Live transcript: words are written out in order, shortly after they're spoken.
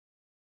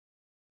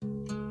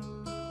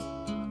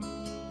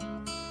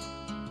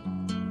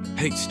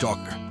Hey,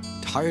 Stalker.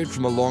 Tired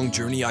from a long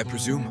journey, I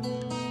presume?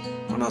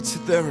 Why not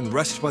sit there and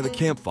rest by the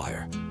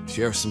campfire?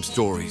 Share some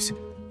stories.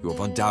 You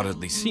have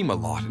undoubtedly seen a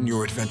lot in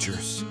your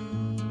adventures.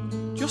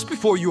 Just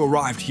before you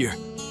arrived here,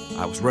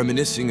 I was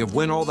reminiscing of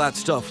when all that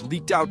stuff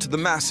leaked out to the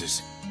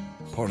masses.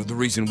 Part of the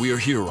reason we are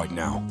here right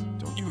now.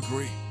 Don't you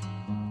agree?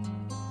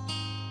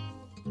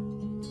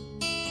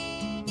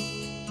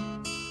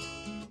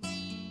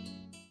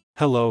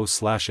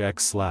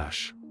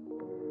 Hello/X/.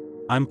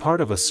 I'm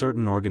part of a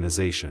certain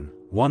organization,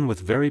 one with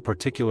very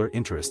particular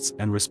interests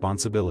and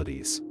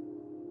responsibilities.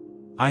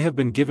 I have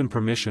been given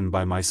permission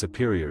by my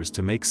superiors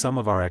to make some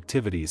of our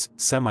activities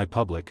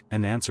semi-public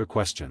and answer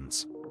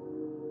questions.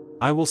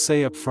 I will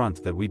say up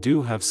front that we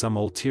do have some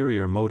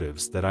ulterior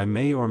motives that I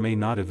may or may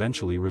not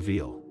eventually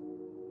reveal.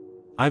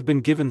 I've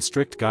been given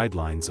strict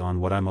guidelines on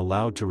what I'm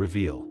allowed to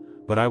reveal,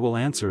 but I will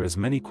answer as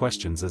many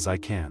questions as I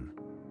can.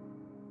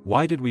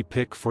 Why did we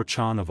pick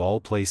 4chan of all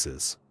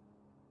places?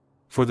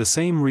 For the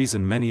same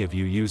reason many of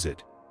you use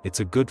it, it's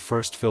a good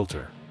first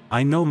filter.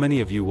 I know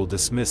many of you will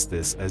dismiss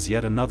this as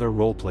yet another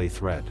roleplay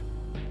thread.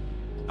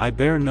 I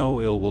bear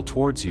no ill will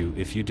towards you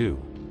if you do.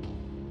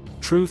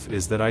 Truth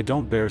is that I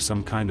don't bear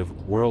some kind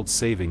of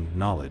world-saving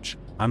knowledge.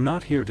 I'm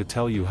not here to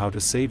tell you how to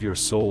save your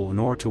soul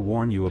nor to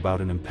warn you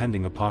about an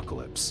impending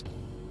apocalypse.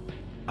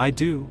 I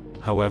do,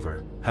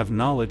 however, have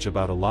knowledge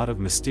about a lot of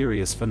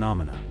mysterious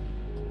phenomena.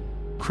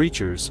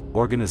 Creatures,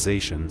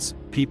 organizations,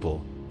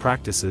 people,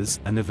 practices,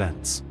 and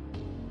events.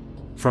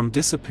 From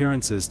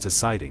disappearances to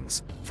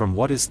sightings, from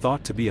what is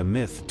thought to be a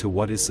myth to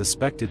what is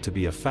suspected to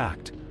be a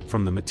fact,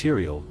 from the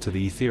material to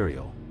the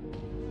ethereal.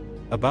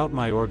 About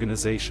my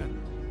organization.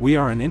 We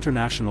are an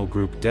international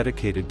group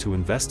dedicated to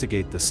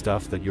investigate the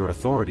stuff that your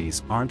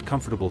authorities aren't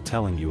comfortable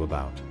telling you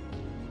about.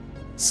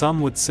 Some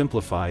would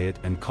simplify it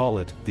and call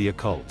it the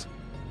occult.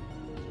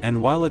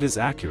 And while it is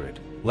accurate,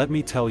 let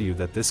me tell you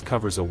that this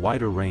covers a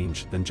wider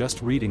range than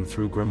just reading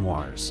through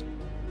grimoires.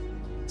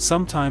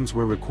 Sometimes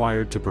we're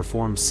required to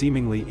perform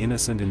seemingly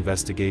innocent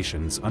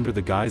investigations under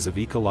the guise of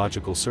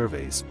ecological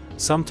surveys,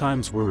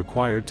 sometimes we're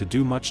required to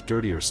do much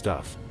dirtier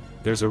stuff.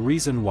 There's a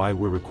reason why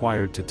we're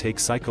required to take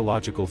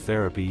psychological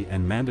therapy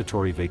and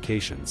mandatory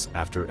vacations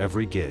after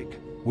every gig.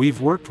 We've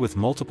worked with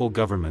multiple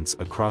governments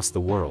across the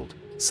world,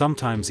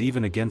 sometimes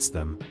even against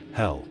them.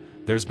 Hell,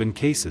 there's been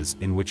cases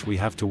in which we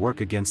have to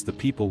work against the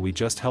people we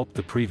just helped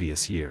the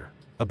previous year.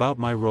 About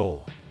my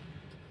role.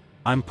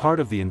 I'm part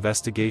of the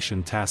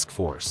investigation task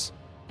force.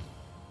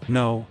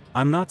 No,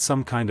 I'm not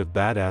some kind of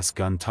badass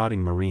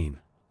gun-toting Marine,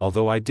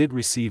 although I did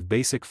receive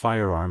basic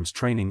firearms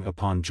training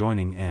upon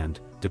joining and,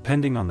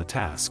 depending on the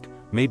task,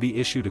 may be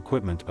issued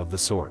equipment of the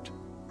sort.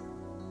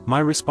 My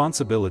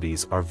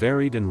responsibilities are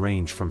varied and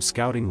range from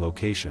scouting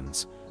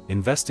locations,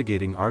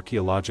 investigating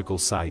archaeological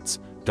sites,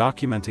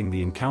 documenting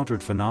the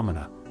encountered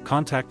phenomena,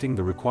 contacting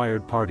the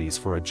required parties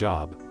for a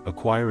job,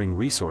 acquiring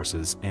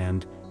resources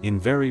and, in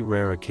very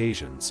rare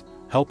occasions,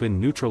 help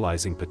in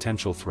neutralizing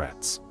potential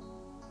threats.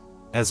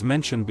 As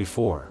mentioned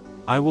before,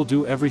 I will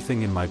do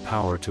everything in my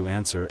power to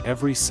answer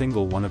every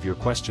single one of your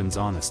questions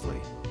honestly.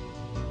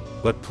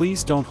 But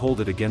please don't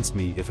hold it against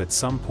me if at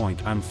some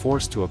point I'm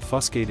forced to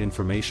obfuscate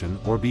information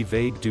or be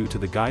vague due to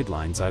the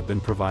guidelines I've been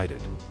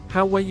provided.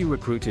 How were you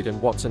recruited and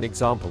what's an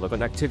example of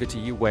an activity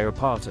you were a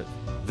part of?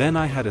 Then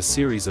I had a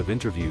series of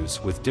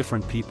interviews with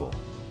different people.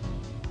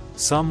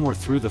 Some were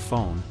through the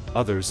phone,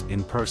 others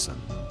in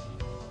person.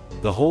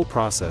 The whole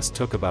process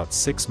took about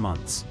 6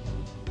 months.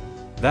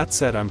 That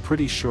said, I'm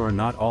pretty sure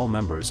not all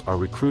members are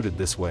recruited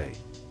this way.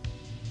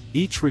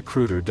 Each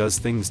recruiter does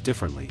things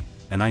differently,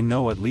 and I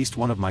know at least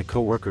one of my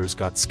co-workers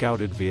got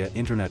scouted via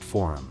internet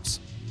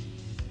forums.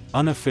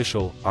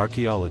 Unofficial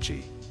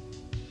archaeology.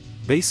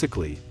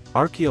 Basically,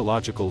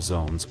 archaeological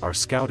zones are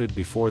scouted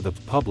before the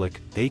public,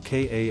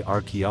 aka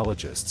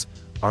archaeologists,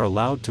 are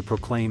allowed to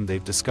proclaim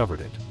they've discovered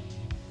it.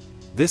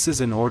 This is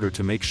in order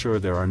to make sure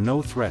there are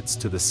no threats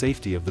to the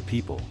safety of the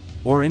people,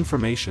 or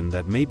information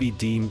that may be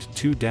deemed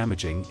too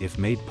damaging if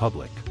made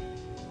public.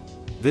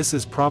 This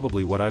is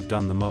probably what I've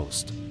done the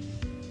most.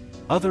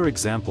 Other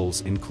examples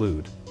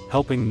include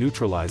helping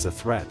neutralize a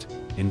threat,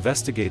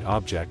 investigate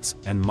objects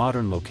and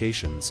modern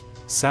locations,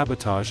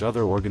 sabotage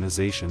other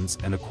organizations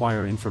and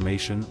acquire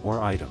information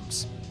or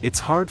items. It's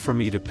hard for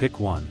me to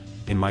pick one.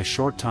 In my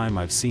short time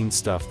I've seen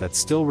stuff that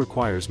still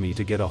requires me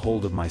to get a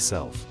hold of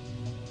myself.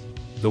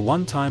 The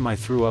one time I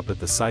threw up at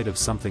the sight of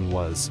something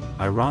was,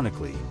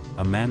 ironically,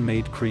 a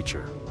man-made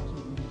creature.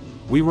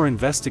 We were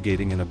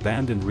investigating an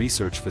abandoned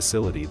research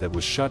facility that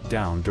was shut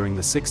down during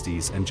the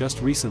 60s and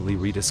just recently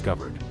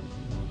rediscovered.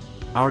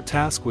 Our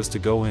task was to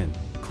go in,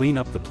 clean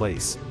up the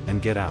place,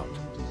 and get out.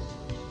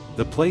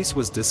 The place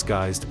was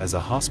disguised as a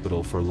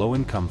hospital for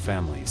low-income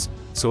families,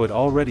 so it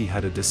already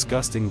had a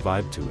disgusting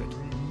vibe to it.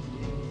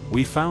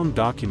 We found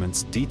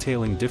documents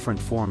detailing different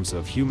forms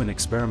of human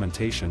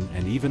experimentation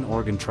and even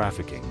organ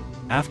trafficking.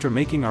 After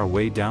making our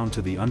way down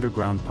to the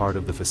underground part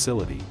of the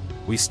facility,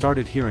 we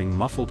started hearing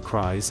muffled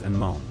cries and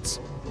moans.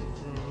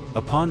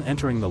 Upon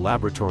entering the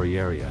laboratory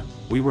area,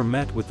 we were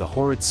met with the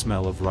horrid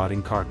smell of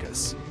rotting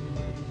carcass.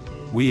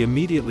 We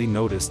immediately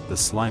noticed the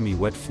slimy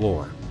wet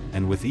floor,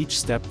 and with each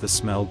step the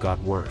smell got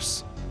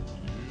worse.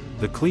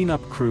 The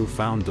cleanup crew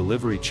found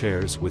delivery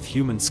chairs with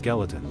human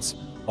skeletons,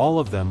 all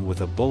of them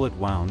with a bullet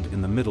wound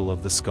in the middle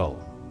of the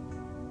skull.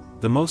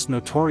 The most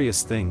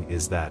notorious thing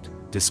is that,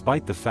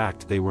 despite the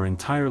fact they were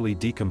entirely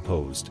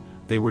decomposed,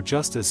 they were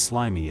just as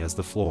slimy as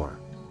the floor.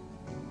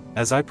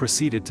 As I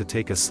proceeded to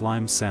take a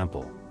slime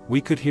sample,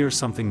 we could hear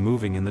something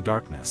moving in the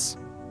darkness.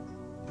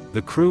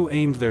 The crew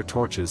aimed their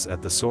torches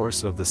at the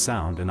source of the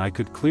sound and I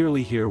could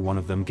clearly hear one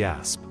of them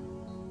gasp.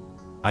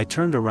 I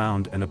turned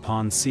around and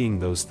upon seeing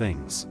those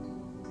things,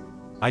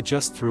 I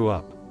just threw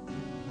up.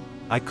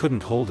 I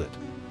couldn't hold it.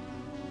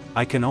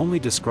 I can only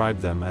describe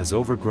them as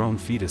overgrown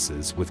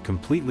fetuses with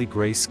completely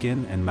gray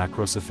skin and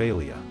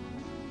macrocephalia.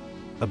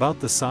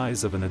 About the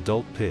size of an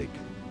adult pig.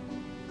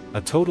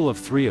 A total of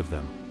 3 of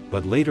them,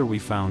 but later we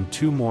found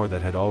 2 more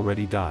that had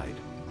already died.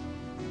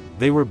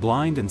 They were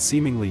blind and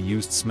seemingly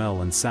used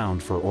smell and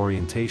sound for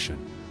orientation,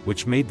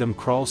 which made them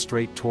crawl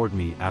straight toward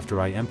me after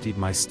I emptied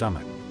my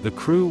stomach. The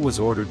crew was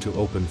ordered to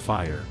open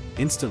fire,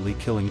 instantly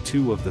killing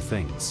 2 of the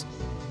things.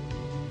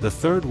 The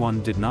third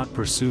one did not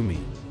pursue me,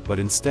 but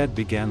instead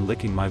began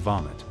licking my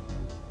vomit.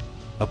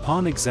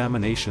 Upon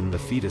examination, the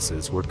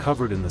fetuses were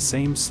covered in the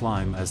same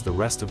slime as the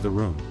rest of the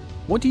room.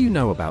 What do you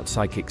know about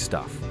psychic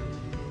stuff?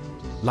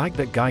 Like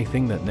that guy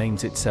thing that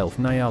names itself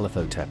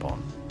Nyarlathotep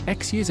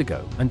X years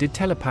ago and did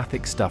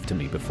telepathic stuff to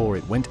me before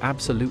it went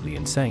absolutely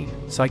insane,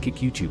 psychic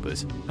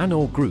YouTubers, and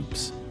all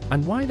groups.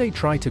 And why they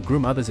try to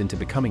groom others into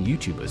becoming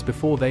YouTubers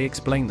before they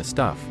explain the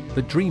stuff,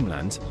 the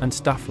dreamlands, and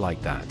stuff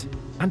like that.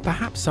 And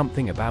perhaps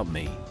something about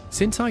me,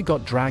 since I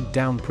got dragged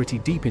down pretty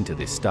deep into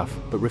this stuff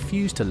but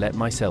refused to let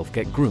myself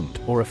get groomed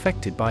or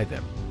affected by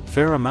them.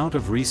 Fair amount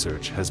of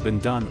research has been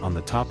done on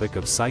the topic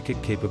of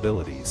psychic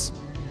capabilities.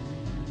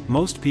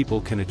 Most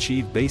people can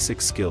achieve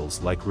basic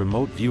skills like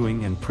remote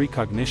viewing and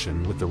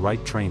precognition with the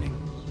right training.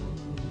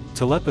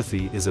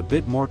 Telepathy is a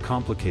bit more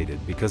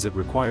complicated because it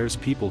requires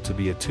people to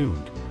be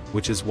attuned,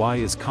 which is why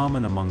it is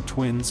common among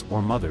twins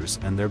or mothers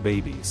and their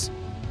babies.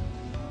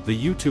 The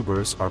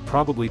YouTubers are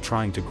probably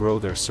trying to grow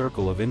their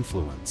circle of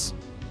influence.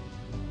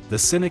 The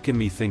cynic in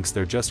me thinks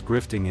they're just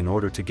grifting in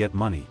order to get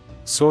money,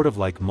 sort of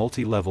like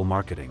multi-level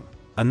marketing.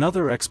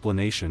 Another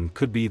explanation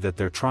could be that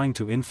they're trying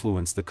to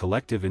influence the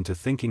collective into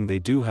thinking they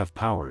do have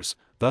powers,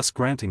 thus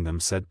granting them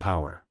said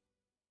power.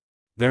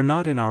 They're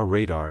not in our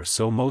radar,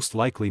 so most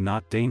likely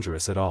not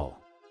dangerous at all.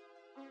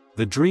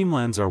 The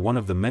Dreamlands are one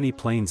of the many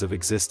planes of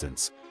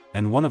existence,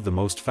 and one of the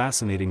most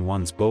fascinating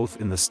ones both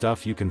in the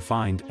stuff you can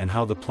find and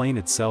how the plane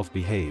itself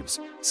behaves,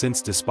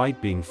 since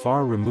despite being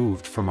far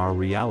removed from our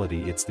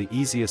reality it's the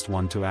easiest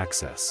one to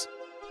access.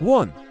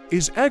 1.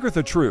 Is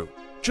Agartha true?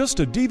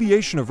 Just a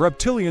deviation of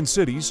reptilian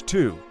cities?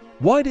 2.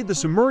 Why did the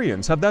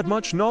Sumerians have that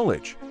much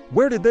knowledge?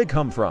 Where did they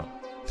come from?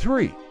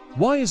 3.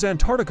 Why is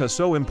Antarctica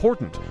so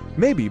important?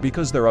 Maybe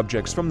because they're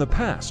objects from the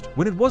past,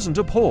 when it wasn't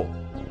a pole.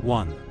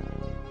 1.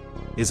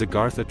 Is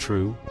Agartha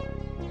true?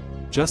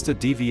 Just a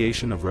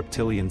deviation of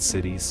reptilian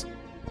cities?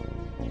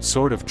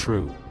 Sort of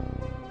true.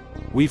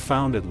 We've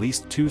found at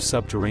least 2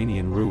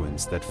 subterranean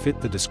ruins that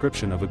fit the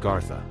description of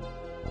Agartha.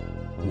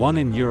 One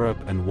in Europe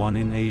and one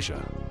in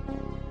Asia.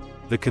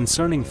 The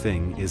concerning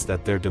thing is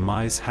that their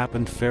demise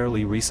happened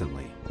fairly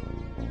recently.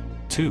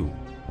 2.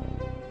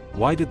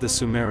 Why did the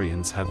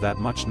Sumerians have that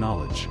much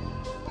knowledge?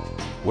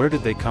 Where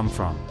did they come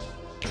from?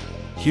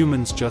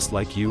 Humans just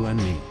like you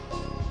and me.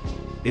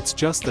 It's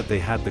just that they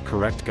had the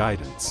correct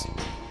guidance.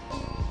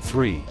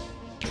 3.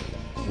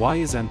 Why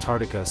is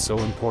Antarctica so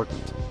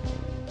important?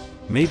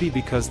 Maybe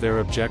because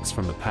they're objects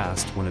from the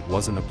past when it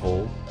wasn't a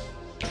pole?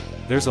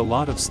 There's a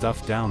lot of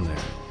stuff down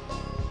there.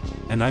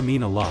 And I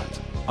mean a lot.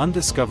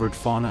 Undiscovered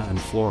fauna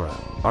and flora,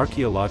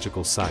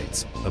 archaeological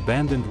sites,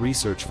 abandoned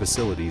research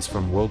facilities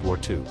from World War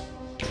II.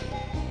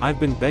 I've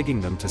been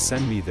begging them to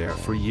send me there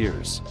for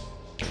years.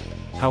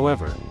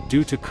 However,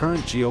 due to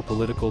current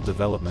geopolitical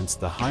developments,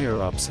 the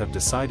higher-ups have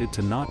decided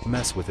to not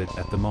mess with it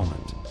at the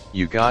moment.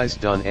 You guys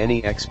done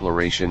any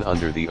exploration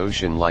under the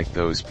ocean like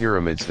those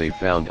pyramids they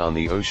found on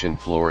the ocean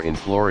floor in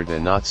Florida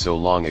not so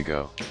long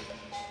ago?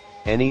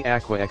 Any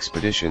aqua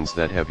expeditions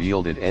that have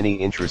yielded any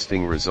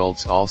interesting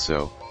results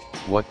also?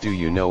 What do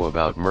you know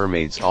about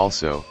mermaids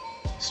also,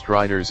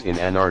 striders in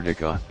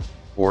Antarctica,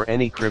 or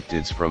any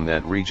cryptids from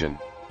that region?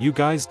 You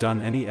guys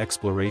done any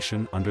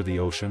exploration under the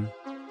ocean?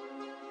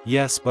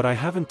 Yes, but I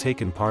haven't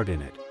taken part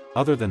in it,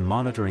 other than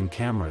monitoring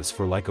cameras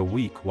for like a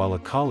week while a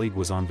colleague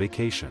was on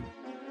vacation.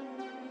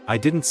 I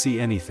didn't see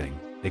anything,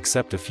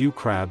 except a few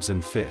crabs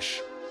and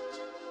fish.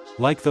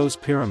 Like those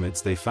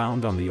pyramids they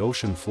found on the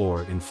ocean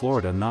floor in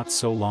Florida not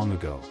so long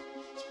ago.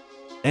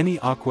 Any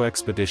aqua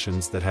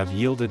expeditions that have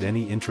yielded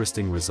any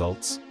interesting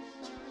results?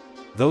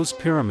 Those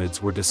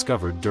pyramids were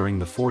discovered during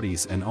the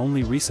 40s and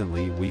only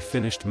recently we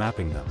finished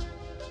mapping them.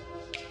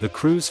 The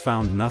crews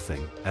found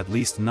nothing, at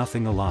least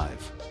nothing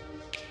alive.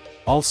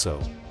 Also,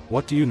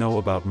 what do you know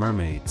about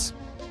mermaids?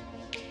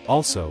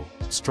 Also,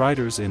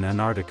 striders in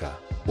Antarctica,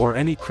 or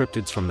any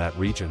cryptids from that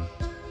region?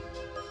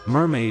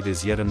 Mermaid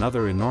is yet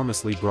another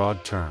enormously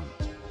broad term.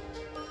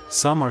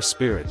 Some are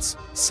spirits,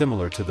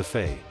 similar to the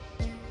Fae.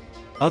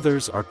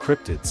 Others are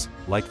cryptids,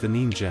 like the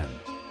Ningen.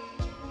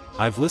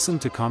 I've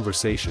listened to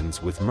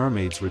conversations with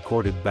mermaids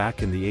recorded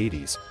back in the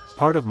 80s.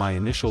 Part of my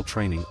initial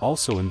training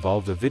also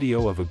involved a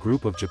video of a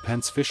group of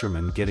Japanese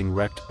fishermen getting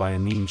wrecked by a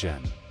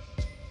Ningen.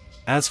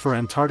 As for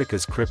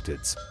Antarctica's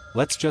cryptids,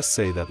 let's just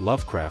say that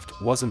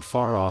Lovecraft wasn't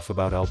far off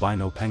about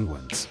albino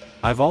penguins.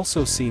 I've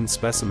also seen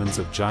specimens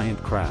of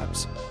giant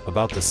crabs,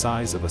 about the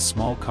size of a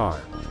small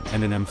car,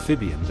 and an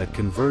amphibian that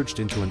converged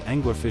into an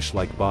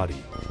anglerfish-like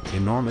body,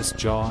 enormous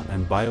jaw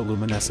and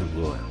bioluminescent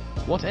lure.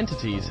 What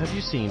entities have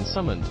you seen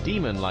summoned?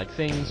 Demon-like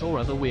things or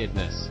other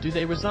weirdness? Do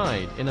they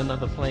reside in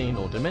another plane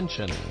or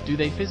dimension? Do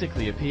they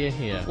physically appear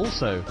here?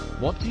 Also,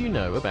 what do you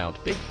know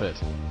about Bigfoot?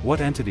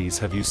 What entities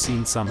have you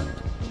seen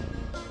summoned?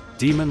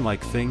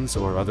 Demon-like things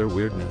or other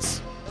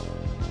weirdness?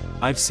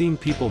 I've seen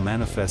people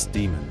manifest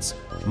demons,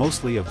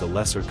 mostly of the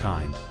lesser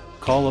kind,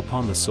 call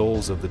upon the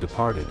souls of the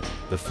departed,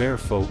 the fair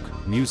folk,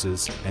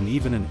 muses, and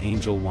even an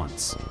angel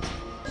once.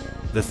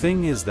 The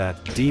thing is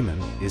that demon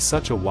is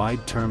such a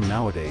wide term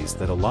nowadays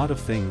that a lot of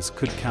things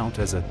could count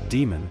as a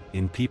demon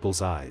in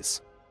people's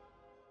eyes.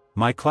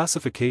 My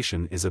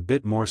classification is a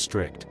bit more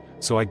strict,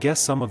 so I guess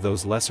some of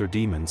those lesser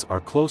demons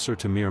are closer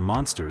to mere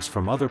monsters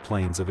from other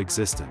planes of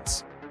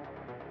existence.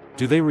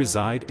 Do they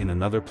reside in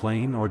another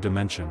plane or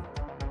dimension?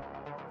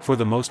 For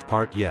the most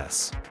part,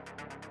 yes.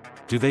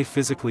 Do they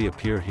physically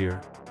appear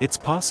here? It's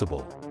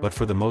possible, but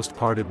for the most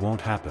part it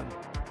won't happen.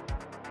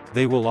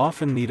 They will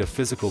often need a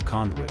physical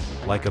conduit,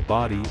 like a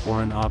body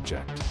or an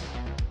object.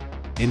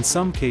 In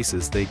some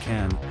cases they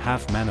can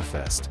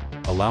half-manifest,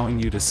 allowing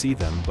you to see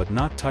them but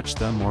not touch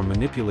them, or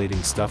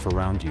manipulating stuff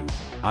around you,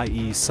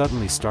 i.e.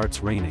 suddenly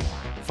starts raining,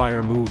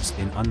 fire moves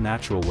in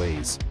unnatural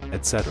ways,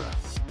 etc.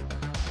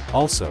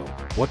 Also,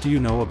 what do you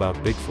know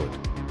about Bigfoot?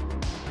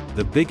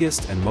 The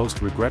biggest and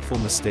most regretful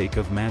mistake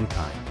of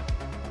mankind.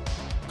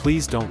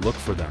 Please don't look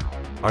for them.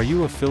 Are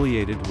you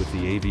affiliated with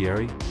the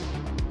aviary?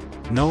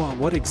 Noah,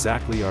 what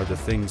exactly are the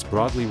things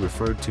broadly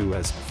referred to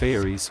as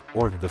fairies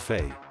or the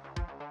fae?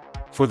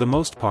 For the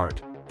most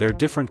part, they're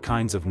different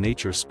kinds of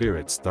nature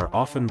spirits that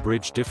often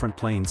bridge different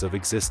planes of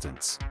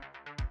existence.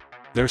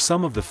 They're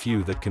some of the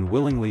few that can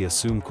willingly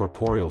assume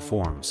corporeal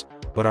forms,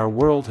 but our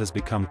world has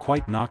become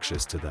quite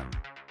noxious to them.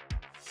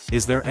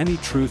 Is there any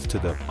truth to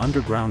the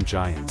underground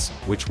giants,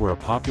 which were a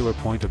popular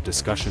point of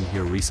discussion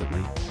here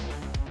recently?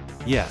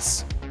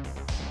 Yes.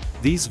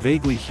 These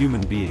vaguely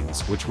human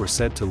beings, which were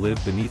said to live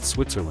beneath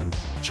Switzerland,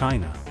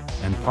 China,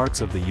 and parts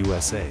of the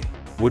USA,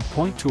 would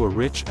point to a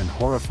rich and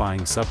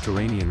horrifying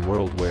subterranean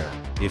world where,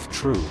 if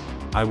true,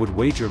 I would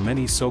wager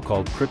many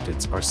so-called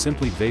cryptids are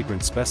simply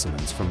vagrant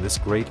specimens from this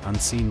great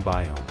unseen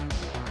biome.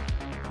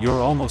 You're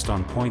almost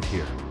on point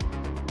here.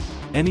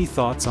 Any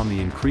thoughts on the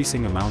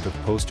increasing amount of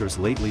posters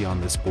lately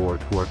on this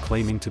board who are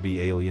claiming to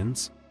be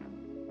aliens?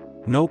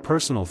 No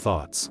personal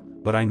thoughts,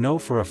 but I know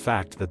for a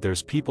fact that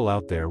there's people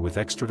out there with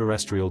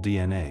extraterrestrial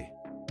DNA.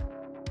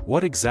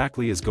 What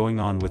exactly is going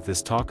on with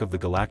this talk of the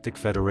Galactic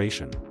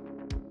Federation?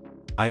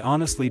 I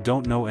honestly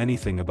don't know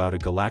anything about a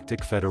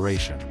Galactic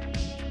Federation.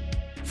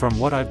 From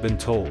what I've been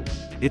told,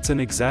 it's an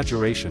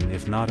exaggeration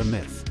if not a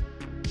myth.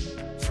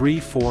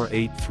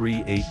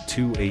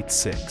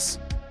 348388286.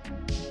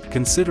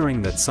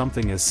 Considering that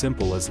something as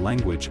simple as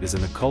language is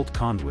an occult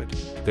conduit,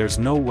 there's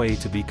no way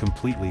to be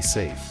completely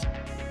safe.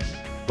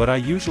 But I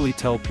usually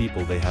tell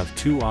people they have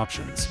two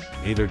options: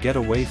 either get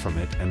away from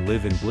it and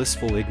live in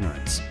blissful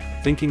ignorance,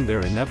 thinking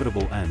their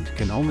inevitable end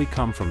can only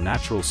come from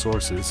natural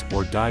sources,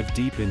 or dive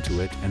deep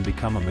into it and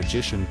become a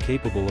magician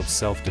capable of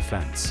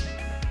self-defense.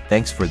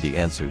 Thanks for the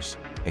answers.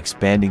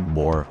 Expanding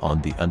more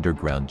on the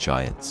underground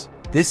giants.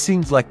 This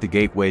seems like the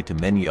gateway to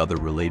many other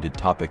related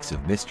topics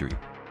of mystery,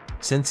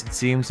 since it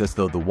seems as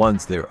though the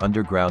ones there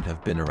underground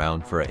have been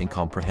around for an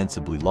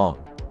incomprehensibly long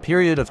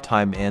period of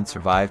time and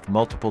survived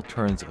multiple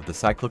turns of the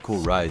cyclical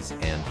rise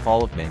and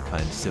fall of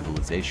mankind's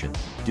civilization.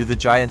 Do the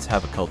giants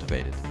have a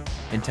cultivated,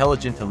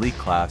 intelligent elite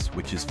class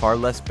which is far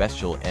less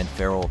bestial and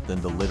feral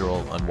than the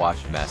literal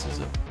unwashed masses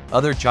of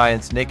other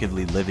giants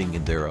nakedly living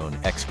in their own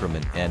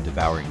excrement and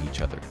devouring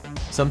each other?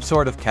 Some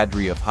sort of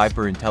cadre of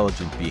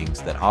hyper-intelligent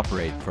beings that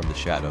operate from the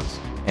shadows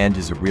and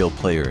is a real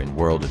player in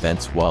world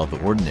events, while the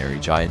ordinary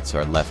giants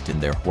are left in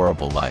their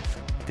horrible life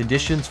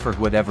conditions for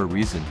whatever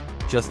reason,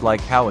 just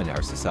like how in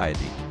our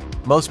society,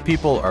 most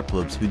people are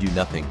plebs who do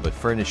nothing but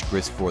furnish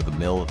grist for the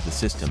mill of the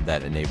system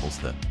that enables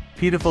the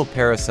pitiful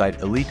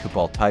parasite elite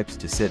cabal types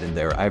to sit in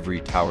their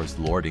ivory towers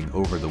lording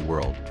over the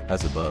world,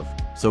 as above,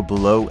 so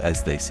below,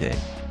 as they say.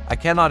 I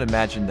cannot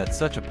imagine that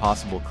such a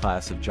possible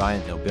class of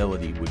giant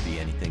nobility would be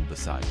anything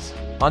besides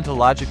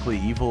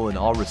ontologically evil in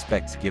all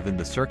respects given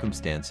the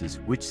circumstances,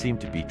 which seem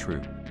to be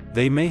true.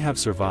 They may have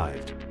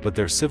survived, but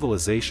their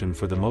civilization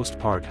for the most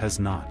part has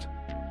not.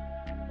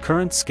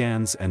 Current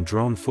scans and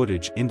drone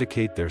footage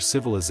indicate their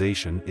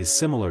civilization is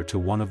similar to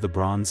one of the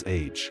Bronze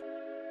Age.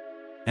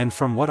 And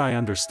from what I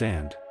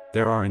understand,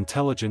 there are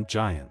intelligent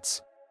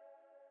giants.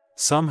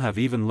 Some have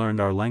even learned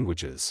our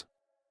languages.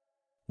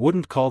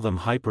 Wouldn't call them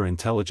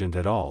hyper-intelligent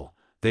at all,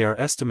 they are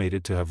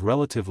estimated to have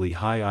relatively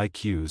high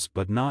IQs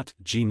but not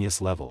genius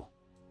level.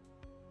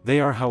 They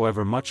are,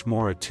 however, much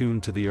more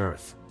attuned to the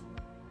earth.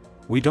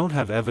 We don't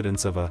have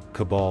evidence of a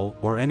cabal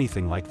or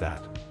anything like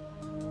that.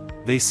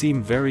 They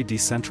seem very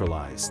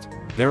decentralized.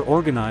 They're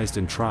organized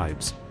in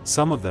tribes,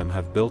 some of them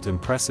have built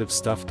impressive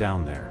stuff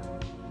down there.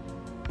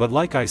 But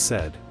like I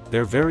said,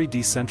 they're very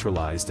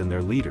decentralized, and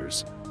their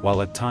leaders,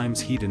 while at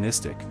times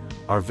hedonistic,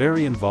 are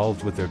very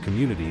involved with their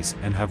communities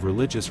and have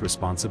religious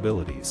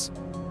responsibilities.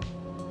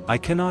 I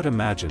cannot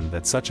imagine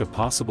that such a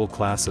possible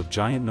class of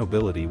giant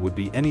nobility would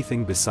be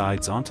anything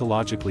besides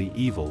ontologically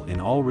evil in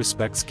all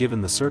respects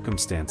given the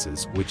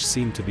circumstances, which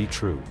seem to be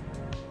true.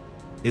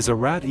 Is a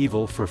rat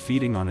evil for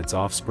feeding on its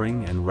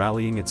offspring and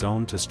rallying its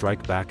own to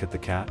strike back at the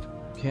cat?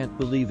 Can't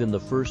believe in the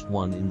first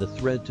one in the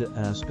thread to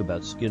ask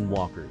about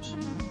skinwalkers.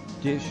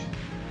 Dish.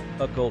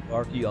 Occult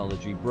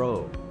archaeology,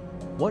 bro.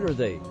 What are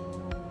they?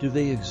 Do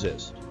they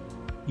exist?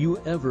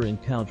 You ever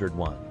encountered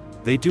one?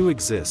 They do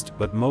exist,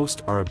 but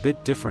most are a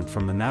bit different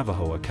from the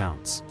Navajo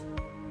accounts.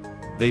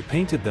 They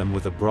painted them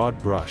with a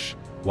broad brush,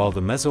 while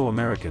the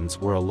Mesoamericans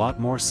were a lot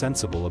more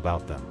sensible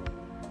about them.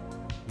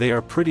 They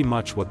are pretty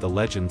much what the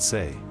legends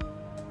say.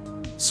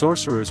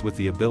 Sorcerers with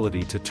the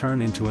ability to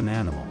turn into an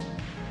animal.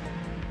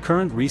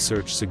 Current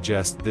research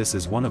suggests this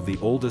is one of the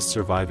oldest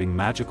surviving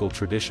magical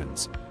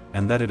traditions,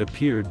 and that it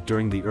appeared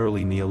during the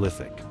early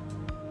Neolithic.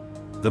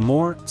 The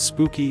more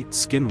spooky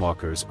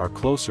skinwalkers are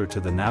closer to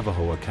the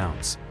Navajo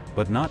accounts,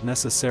 but not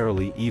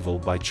necessarily evil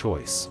by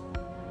choice.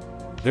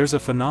 There's a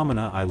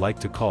phenomena I like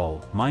to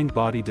call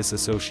mind-body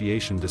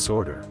disassociation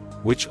disorder,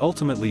 which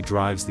ultimately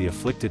drives the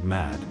afflicted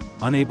mad,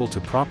 unable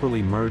to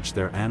properly merge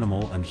their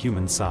animal and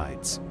human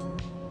sides.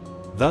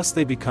 Thus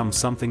they become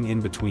something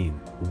in between,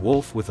 a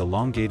wolf with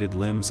elongated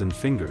limbs and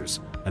fingers,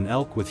 an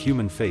elk with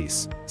human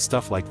face,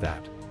 stuff like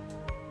that.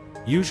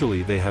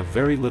 Usually they have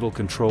very little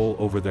control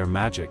over their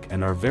magic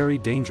and are very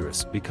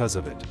dangerous because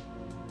of it.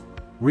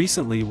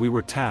 Recently we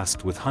were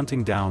tasked with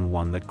hunting down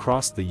one that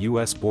crossed the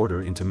US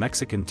border into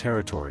Mexican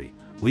territory,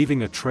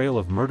 leaving a trail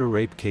of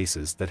murder-rape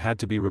cases that had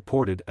to be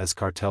reported as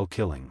cartel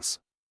killings.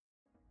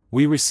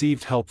 We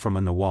received help from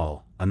a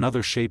Nawal,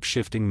 another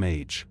shape-shifting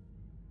mage.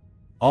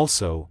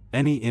 Also,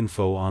 any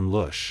info on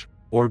Lush,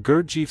 or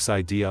Gurdjieff's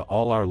idea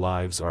all our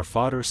lives are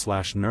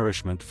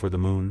fodder/nourishment for the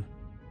moon?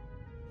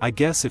 I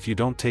guess if you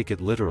don't take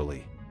it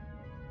literally.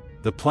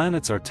 The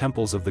planets are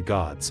temples of the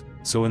gods,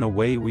 so in a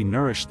way we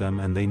nourish them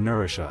and they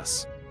nourish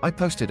us. I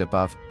posted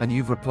above, and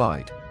you've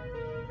replied.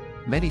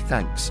 Many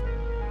thanks.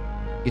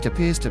 It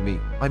appears to me,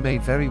 I may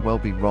very well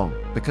be wrong,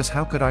 because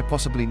how could I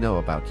possibly know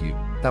about you,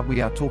 that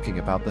we are talking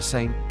about the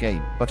same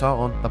game, but are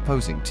on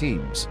opposing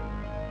teams?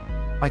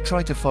 I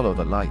try to follow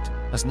the light,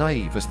 as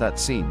naive as that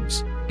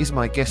seems. Is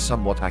my guess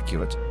somewhat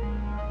accurate?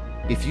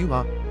 If you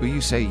are, who you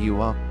say you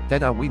are,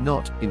 then are we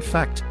not, in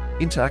fact,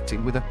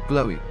 interacting with a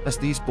glowy, as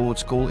these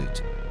boards call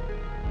it?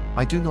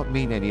 I do not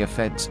mean any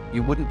offense,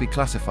 you wouldn't be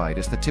classified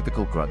as the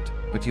typical grunt,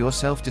 but your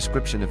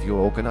self-description of your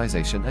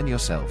organization and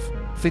yourself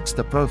fits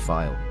the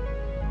profile.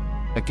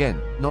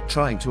 Again, not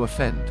trying to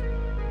offend.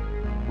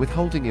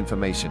 Withholding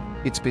information,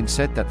 it's been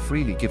said that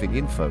freely giving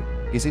info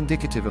is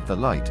indicative of the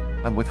light,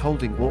 and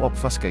withholding or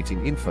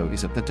obfuscating info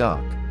is of the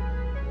dark.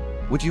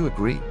 Would you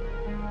agree?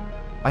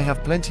 I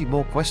have plenty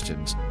more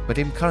questions, but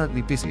am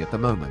currently busy at the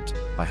moment.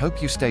 I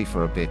hope you stay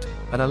for a bit,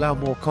 and allow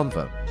more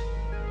convo.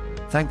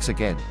 Thanks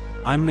again.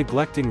 I'm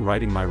neglecting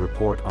writing my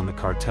report on the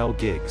cartel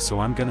gig, so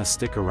I'm gonna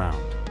stick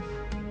around.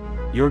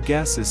 Your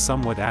guess is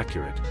somewhat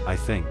accurate, I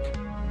think.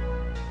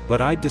 But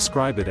I'd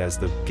describe it as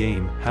the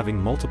game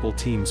having multiple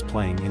teams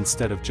playing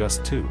instead of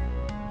just two.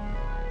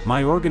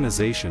 My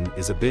organization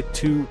is a bit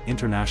too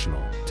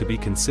international to be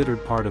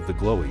considered part of the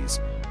Glowies,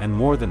 and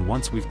more than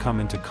once we've come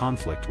into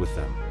conflict with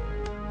them.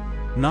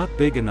 Not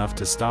big enough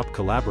to stop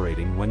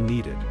collaborating when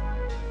needed.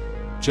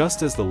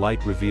 Just as the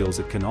light reveals,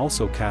 it can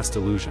also cast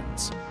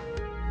illusions.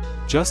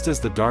 Just as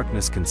the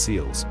darkness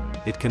conceals,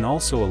 it can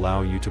also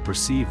allow you to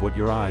perceive what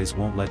your eyes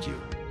won't let you.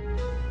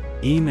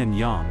 Yin and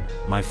yang,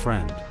 my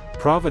friend.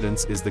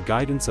 Providence is the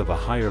guidance of a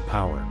higher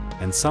power,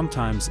 and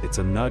sometimes it's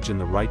a nudge in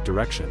the right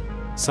direction,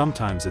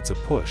 sometimes it's a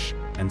push,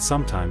 and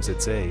sometimes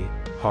it's a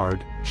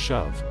hard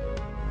shove.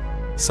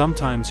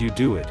 Sometimes you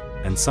do it,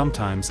 and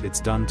sometimes it's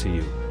done to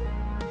you.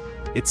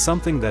 It's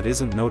something that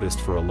isn't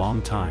noticed for a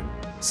long time,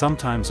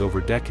 sometimes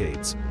over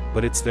decades,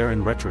 but it's there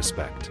in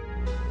retrospect.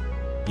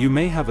 You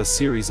may have a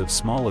series of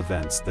small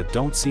events that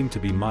don't seem to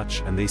be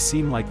much, and they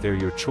seem like they're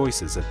your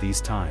choices at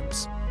these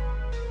times.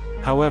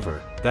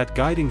 However, that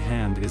guiding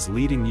hand is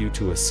leading you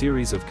to a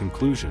series of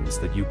conclusions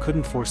that you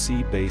couldn't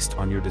foresee based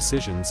on your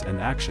decisions and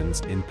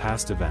actions in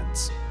past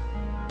events.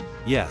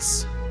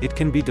 Yes, it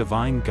can be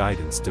divine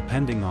guidance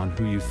depending on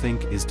who you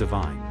think is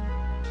divine.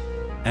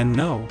 And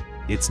no,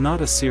 it's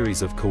not a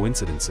series of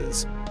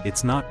coincidences,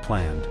 it's not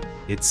planned,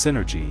 it's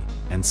synergy,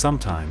 and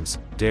sometimes,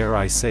 dare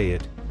I say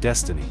it,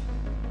 destiny.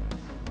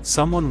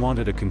 Someone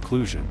wanted a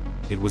conclusion,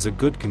 it was a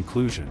good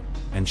conclusion,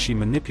 and she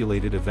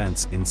manipulated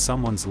events in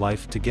someone's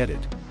life to get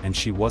it, and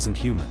she wasn't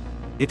human.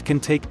 It can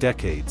take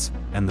decades,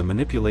 and the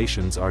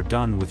manipulations are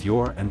done with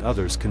your and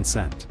others'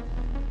 consent.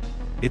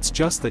 It's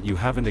just that you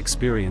haven't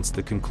experienced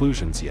the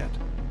conclusions yet.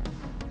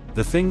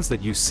 The things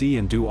that you see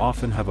and do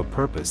often have a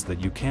purpose that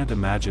you can't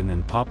imagine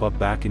and pop up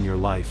back in your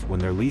life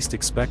when they're least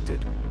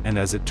expected, and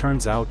as it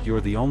turns out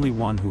you're the only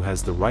one who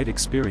has the right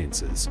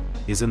experiences,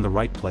 is in the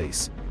right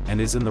place,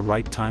 and is in the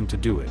right time to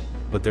do it,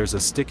 but there's a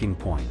sticking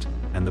point,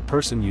 and the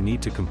person you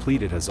need to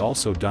complete it has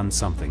also done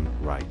something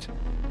right.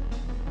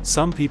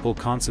 Some people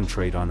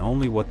concentrate on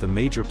only what the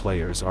major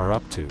players are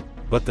up to,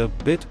 but the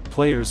bit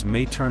players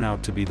may turn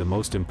out to be the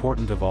most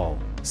important of all.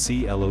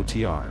 See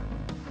LOTR.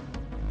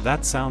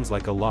 That sounds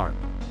like a LARP.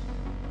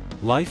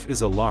 Life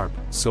is a LARP,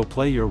 so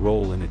play your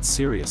role in it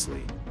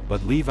seriously,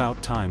 but leave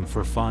out time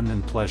for fun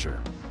and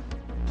pleasure.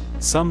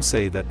 Some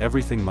say that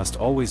everything must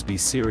always be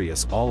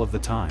serious all of the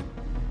time.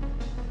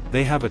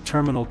 They have a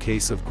terminal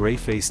case of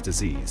gray-face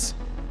disease.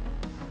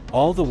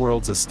 All the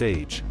world's a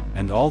stage,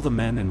 and all the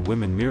men and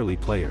women merely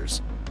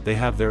players. They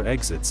have their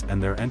exits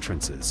and their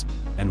entrances,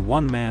 and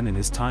one man in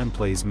his time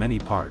plays many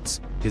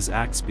parts, his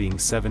acts being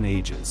 7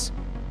 ages.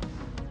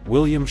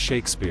 William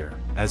Shakespeare,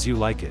 As You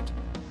Like It.